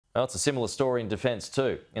Well, it's a similar story in defence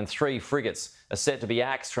too. And 3 frigates are set to be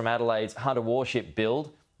axed from Adelaide's Hunter warship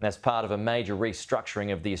build as part of a major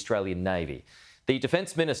restructuring of the Australian Navy. The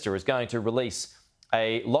Defence Minister is going to release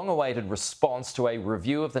a long-awaited response to a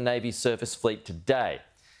review of the Navy's surface fleet today.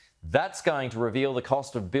 That's going to reveal the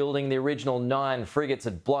cost of building the original 9 frigates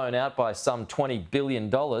had blown out by some $20 billion.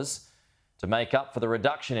 To make up for the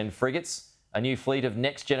reduction in frigates, a new fleet of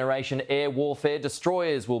next-generation air warfare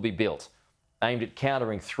destroyers will be built, aimed at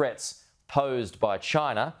countering threats posed by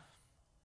China